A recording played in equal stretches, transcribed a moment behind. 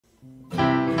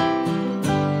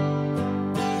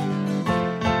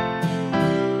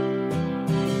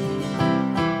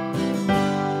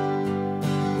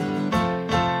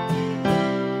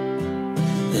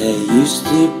used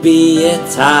to be a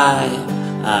time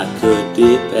I could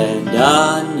depend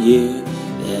on you.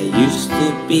 There used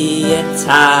to be a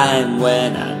time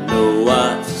when I know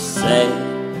what to say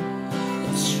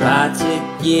and try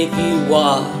to give you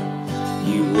what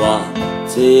you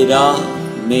wanted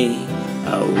of me.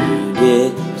 A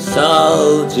wounded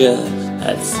soldier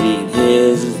had seen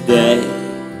his day,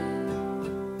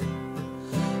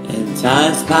 and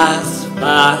times passed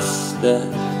faster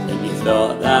than you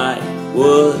thought that it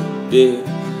would do.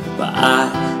 But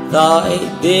I thought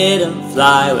it didn't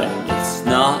fly when it's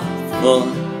not fun.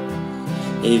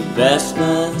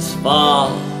 Investments fall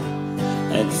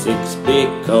and six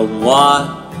become one.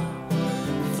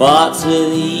 Fought to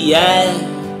the end,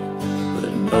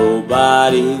 but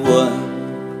nobody won.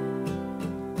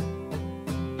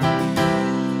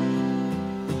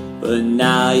 But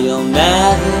now you'll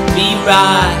never be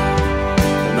right,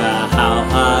 no matter how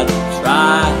hard you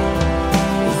try.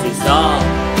 This is all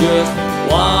just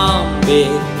one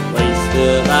big waste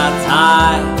of our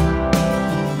time.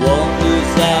 Won't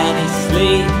lose any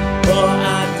sleep, but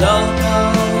I don't know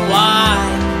why.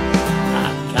 I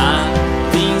can't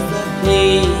please the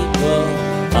people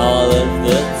all of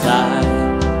the time.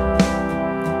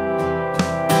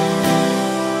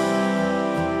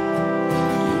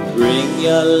 You bring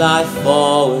your life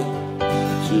forward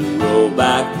to roll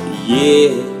back the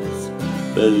years,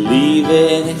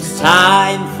 believing it's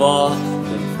time for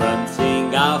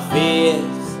confronting our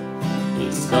fears.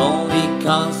 It's only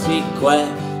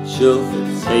consequential for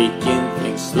taking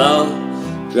things slow.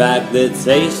 Drag the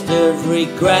taste of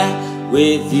regret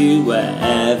with you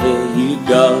wherever you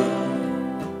go.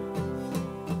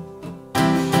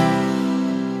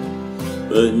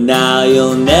 But now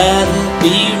you'll never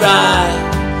be right,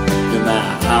 no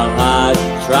matter how hard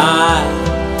you try.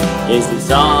 Is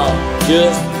this all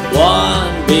just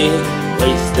one big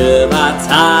waste of our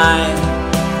time?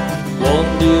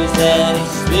 Won't lose any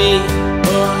sleep,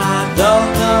 but I don't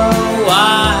know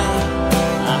why.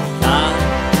 I can't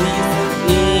please the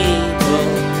people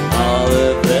all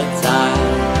of the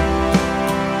time.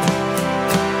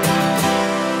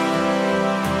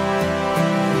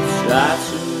 Try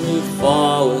to move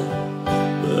forward,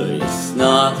 but it's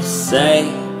not the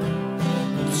same.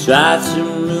 Try to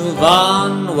move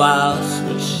on whilst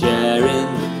we're sharing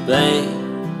the blame.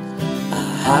 I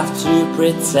have to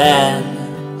pretend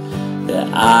that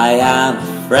I am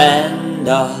a friend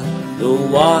of the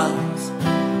ones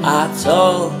I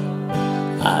told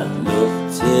I'd look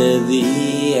to the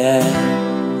end.